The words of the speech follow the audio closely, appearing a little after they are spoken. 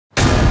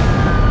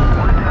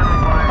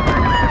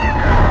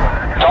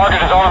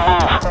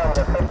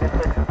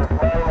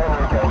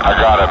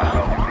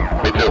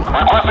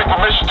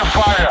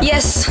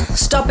Yes,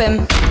 stop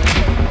him.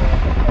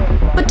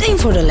 But aim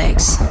for the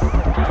legs.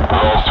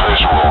 Lost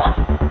visual.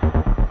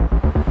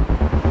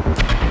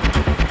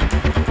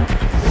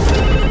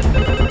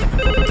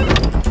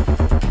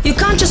 You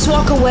can't just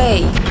walk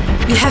away.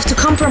 You have to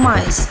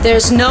compromise.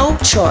 There's no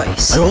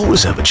choice. I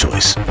always have a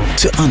choice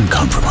to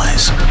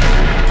uncompromise.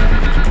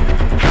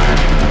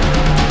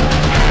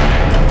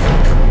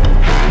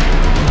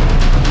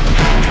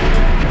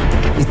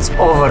 It's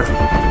over.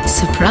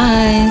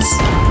 Surprise.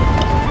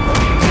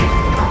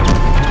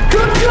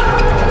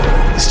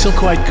 He's still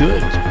quite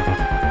good.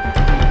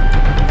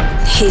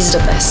 He's the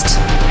best.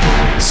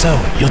 So,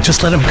 you'll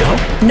just let him go?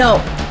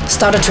 No.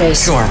 Start a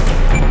trace. Sure.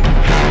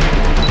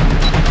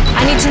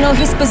 I need to know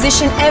his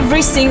position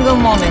every single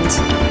moment.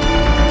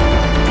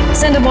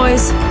 Send the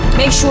boys.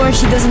 Make sure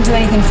he doesn't do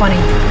anything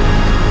funny.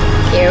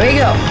 Here we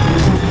go.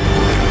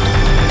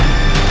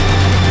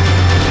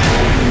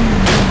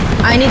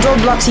 I need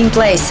roadblocks in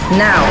place,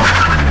 now.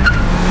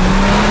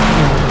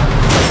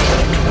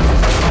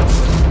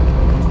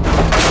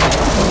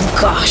 Oh,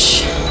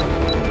 gosh.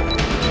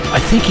 I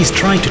think he's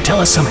trying to tell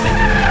us something.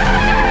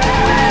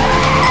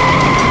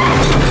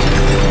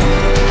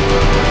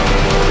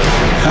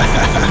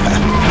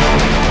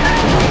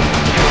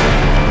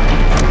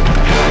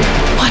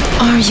 What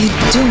are you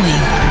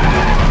doing?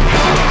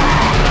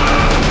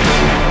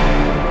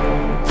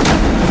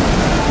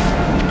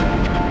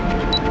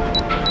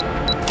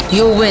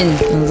 You win,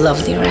 you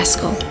lovely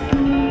rascal.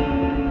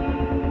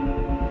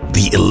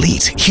 The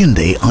elite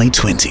Hyundai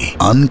i20.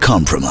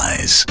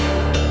 Uncompromise.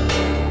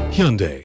 Hyundai.